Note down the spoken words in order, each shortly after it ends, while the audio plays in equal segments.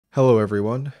Hello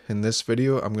everyone. In this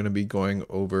video I'm going to be going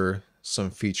over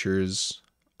some features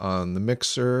on the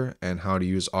mixer and how to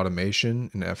use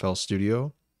automation in FL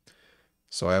Studio.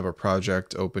 So I have a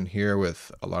project open here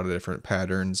with a lot of different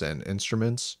patterns and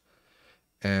instruments,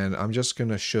 and I'm just going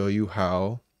to show you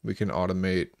how we can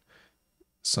automate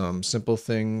some simple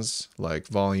things like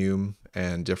volume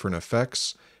and different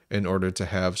effects in order to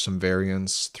have some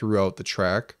variance throughout the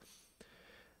track.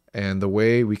 And the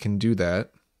way we can do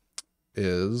that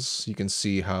is you can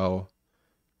see how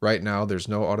right now there's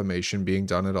no automation being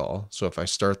done at all. So if I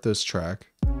start this track,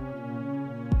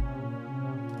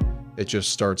 it just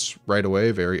starts right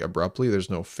away very abruptly. There's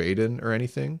no fade in or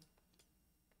anything.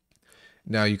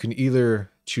 Now you can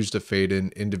either choose to fade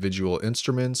in individual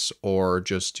instruments or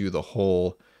just do the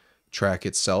whole track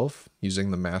itself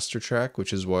using the master track,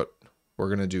 which is what we're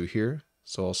going to do here.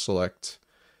 So I'll select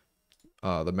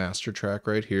the master track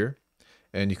right here,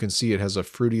 and you can see it has a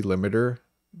fruity limiter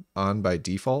on by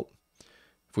default.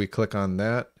 If we click on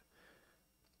that,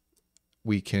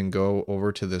 we can go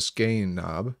over to this gain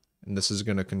knob, and this is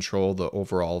going to control the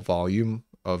overall volume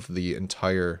of the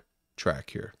entire track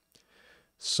here.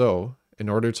 So in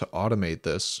order to automate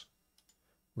this,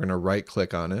 we're going to right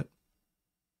click on it,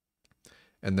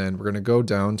 and then we're going to go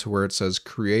down to where it says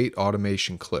create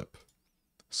automation clip.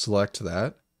 Select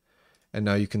that, and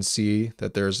now you can see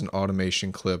that there's an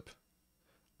automation clip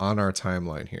on our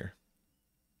timeline here.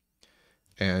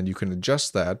 And you can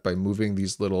adjust that by moving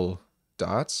these little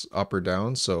dots up or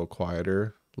down, so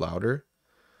quieter, louder.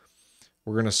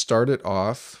 We're going to start it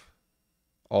off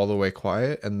all the way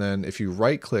quiet, and then if you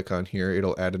right click on here,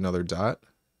 it'll add another dot.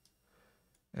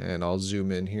 And I'll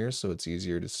zoom in here so it's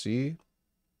easier to see.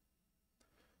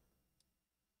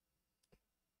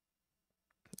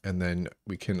 And then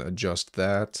we can adjust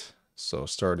that. So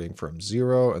starting from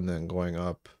 0 and then going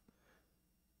up.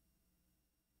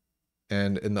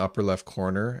 And in the upper left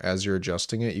corner, as you're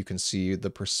adjusting it, you can see the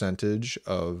percentage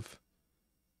of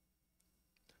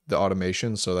the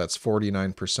automation. So that's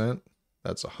 49%.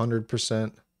 That's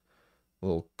 100%.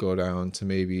 We'll go down to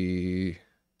maybe,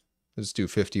 let's do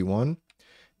 51.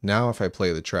 Now if I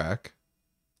play the track,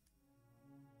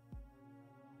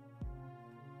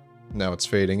 now it's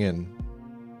fading in.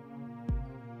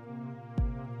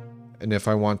 And if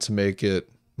I want to make it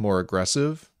more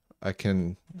aggressive, I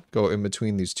can go in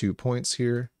between these 2 points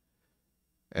here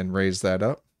and raise that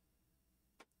up.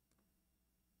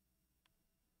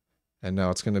 And now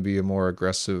it's going to be a more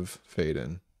aggressive fade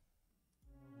in.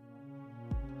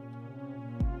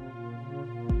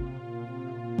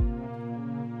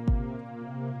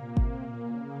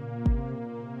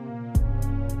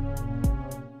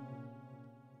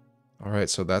 All right,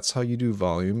 so that's how you do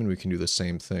volume, and we can do the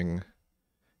same thing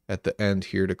at the end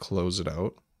here to close it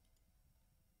out.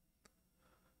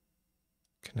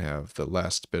 Can have the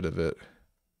last bit of it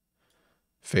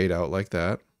fade out like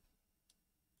that.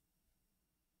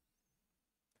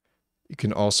 You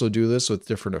can also do this with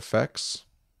different effects.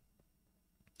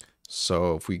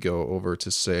 So if we go over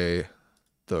to, say,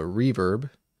 the reverb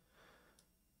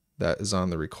that is on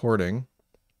the recording,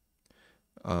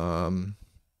 and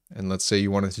let's say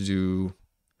you wanted to do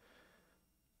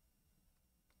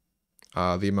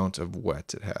the amount of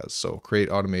wet it has. So create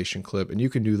automation clip, and you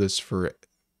can do this for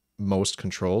most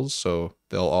controls, so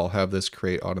they'll all have this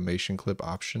create automation clip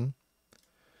option.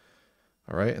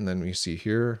 All right, and then we see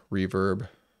here reverb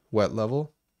wet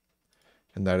level,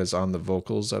 and that is on the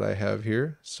vocals that I have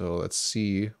here. So let's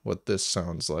see what this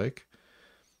sounds like.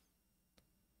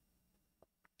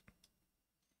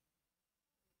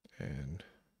 And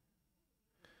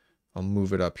I'll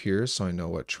move it up here so I know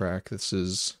what track this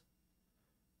is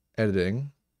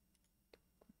editing.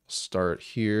 Start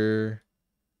here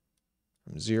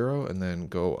from 0 and then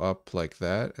go up like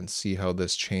that and see how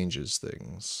this changes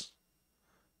things.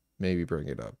 Maybe bring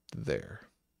it up there.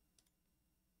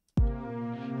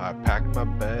 I packed my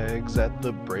bags at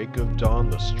the break of dawn.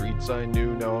 The streets I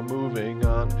knew, now I'm moving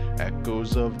on.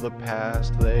 Echoes of the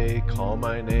past, they call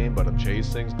my name, but I'm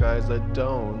chasing skies that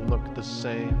don't look the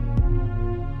same.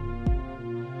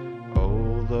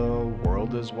 Oh, the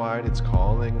world is wide, it's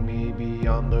calling me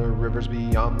beyond the rivers,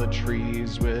 beyond the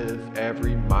trees. With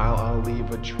every mile I'll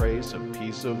leave a trace, a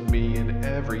piece of me in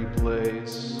every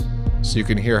place. So you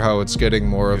can hear how it's getting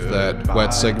more of that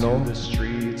wet signal. To the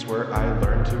streets where I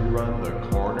learned to run, the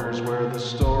corners where the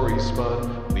story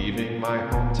spun, leaving my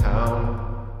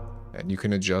hometown. And you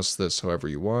can adjust this however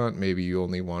you want. Maybe you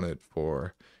only want it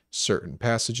for certain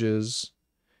passages.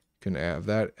 You can have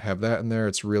that in there.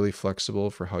 It's really flexible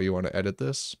for how you want to edit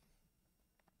this.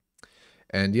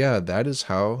 And yeah, that is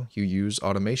how you use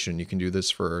automation. You can do this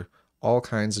for all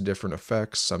kinds of different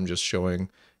effects. I'm just showing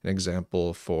an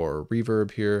example for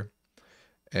reverb here,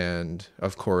 and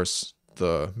of course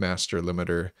the master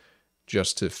limiter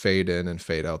just to fade in and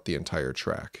fade out the entire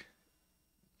track.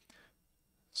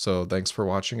 So thanks for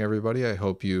watching, everybody. I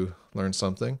hope you learned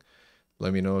something.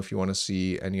 Let me know if you want to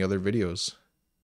see any other videos.